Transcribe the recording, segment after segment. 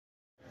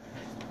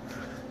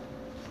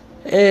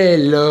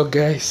Hello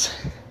guys,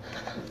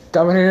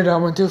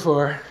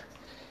 Dominator124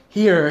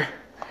 here,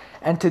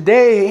 and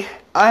today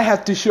I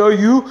have to show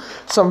you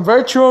some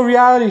virtual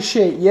reality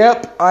shit.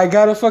 Yep, I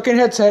got a fucking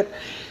headset.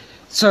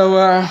 So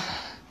I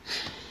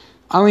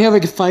only have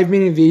like a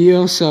 5-minute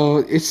video, so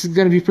it's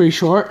gonna be pretty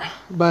short,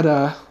 but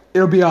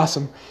it'll be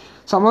awesome.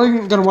 So I'm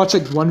only gonna watch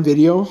like one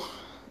video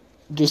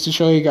just to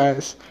show you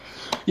guys.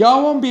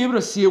 Y'all won't be able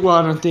to see it well,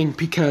 I don't think,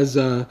 because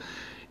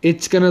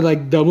it's gonna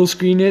like double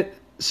screen it.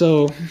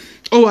 So,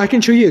 oh, I can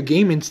show you a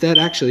game instead,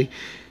 actually.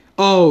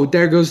 Oh,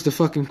 there goes the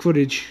fucking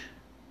footage.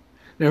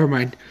 Never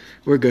mind,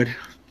 we're good.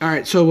 All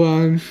right, so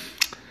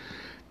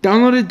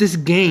downloaded this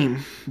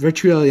game,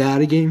 virtual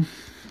reality game.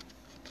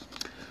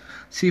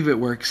 See if it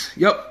works.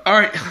 Yep. All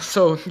right,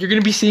 so you're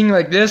gonna be seeing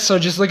like this. So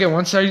just look at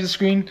one side of the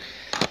screen,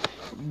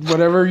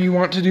 whatever you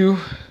want to do,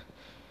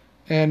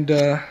 and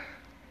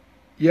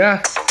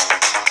yeah.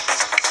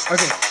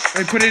 Okay,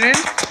 let me put it in.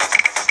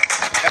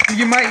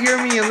 You might hear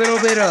me a little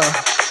bit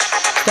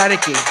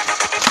staticky.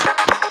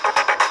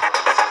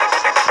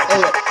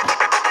 Oh,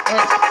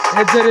 alright,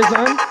 headset is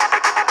on.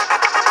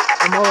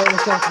 I'm all over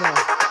myself now.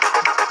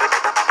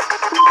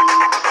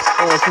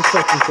 Oh, this is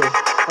fucking cool.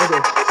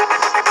 Okay.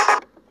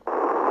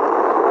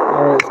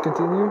 Alright, let's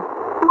continue.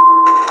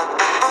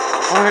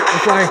 Alright, I'm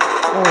flying.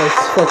 Oh, this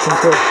is fucking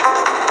cool.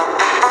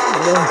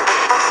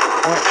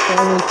 Alright,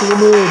 finally to the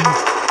moon.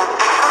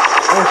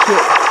 Oh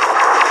shit.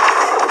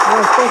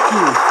 Oh, fuck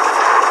you.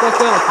 Fuck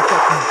off, you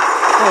fucking.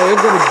 Oh, I'm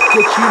gonna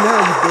get you now,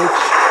 you bitch.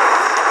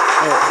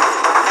 Alright.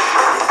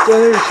 Go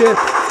there, shit.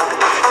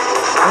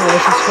 Oh,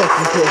 this is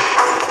fucking cool.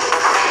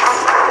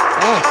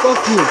 Ah, fuck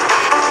you.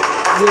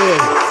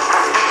 Yeah.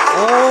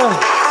 Oh,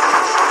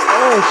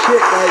 shit,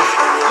 guys.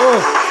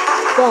 Oh,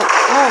 fuck.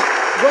 Ah,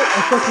 what?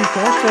 I fucking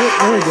crashed on it?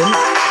 No, I didn't.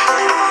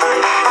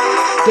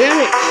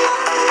 Damn it.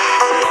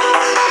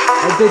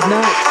 I did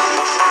not.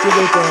 Give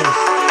it guys.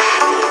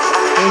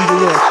 Don't do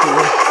that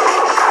shit.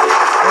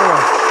 Oh.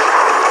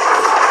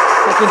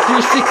 Fucking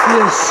 360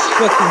 is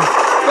fucking.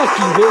 Fuck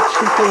you, bitch.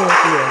 I'm coming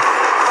after you.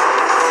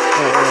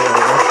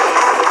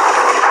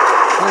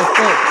 Oh,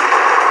 fuck.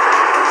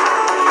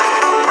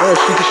 Oh,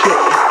 shoot the shit.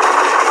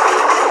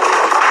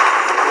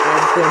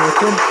 I'm going with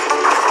him.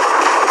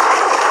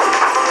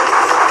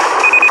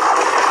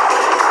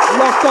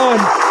 Locked on.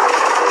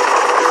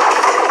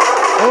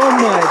 Oh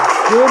my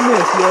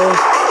goodness, yo.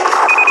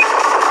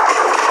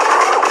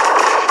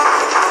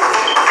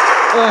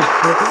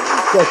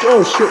 Gosh,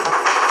 oh shit.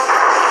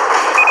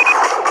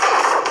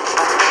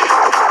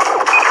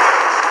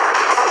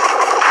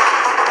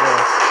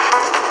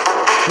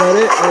 Got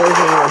it? Oh, there's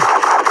another one.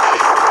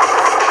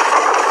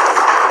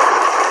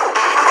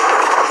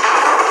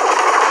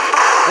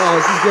 Oh,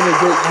 this is gonna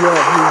get you up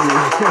easy.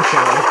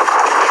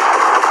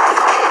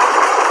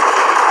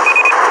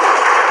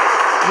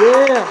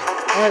 Yeah!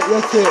 Alright,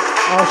 that's it.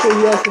 I'll show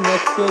you guys some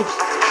next clips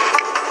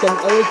some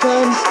other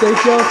time. Thank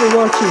y'all for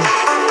watching.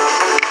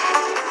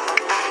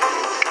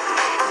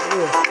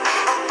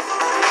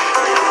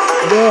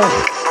 Yeah.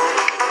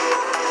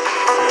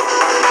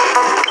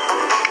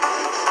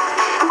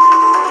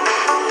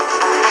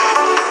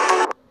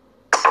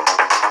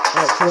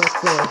 Alright, so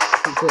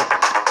that's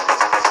it.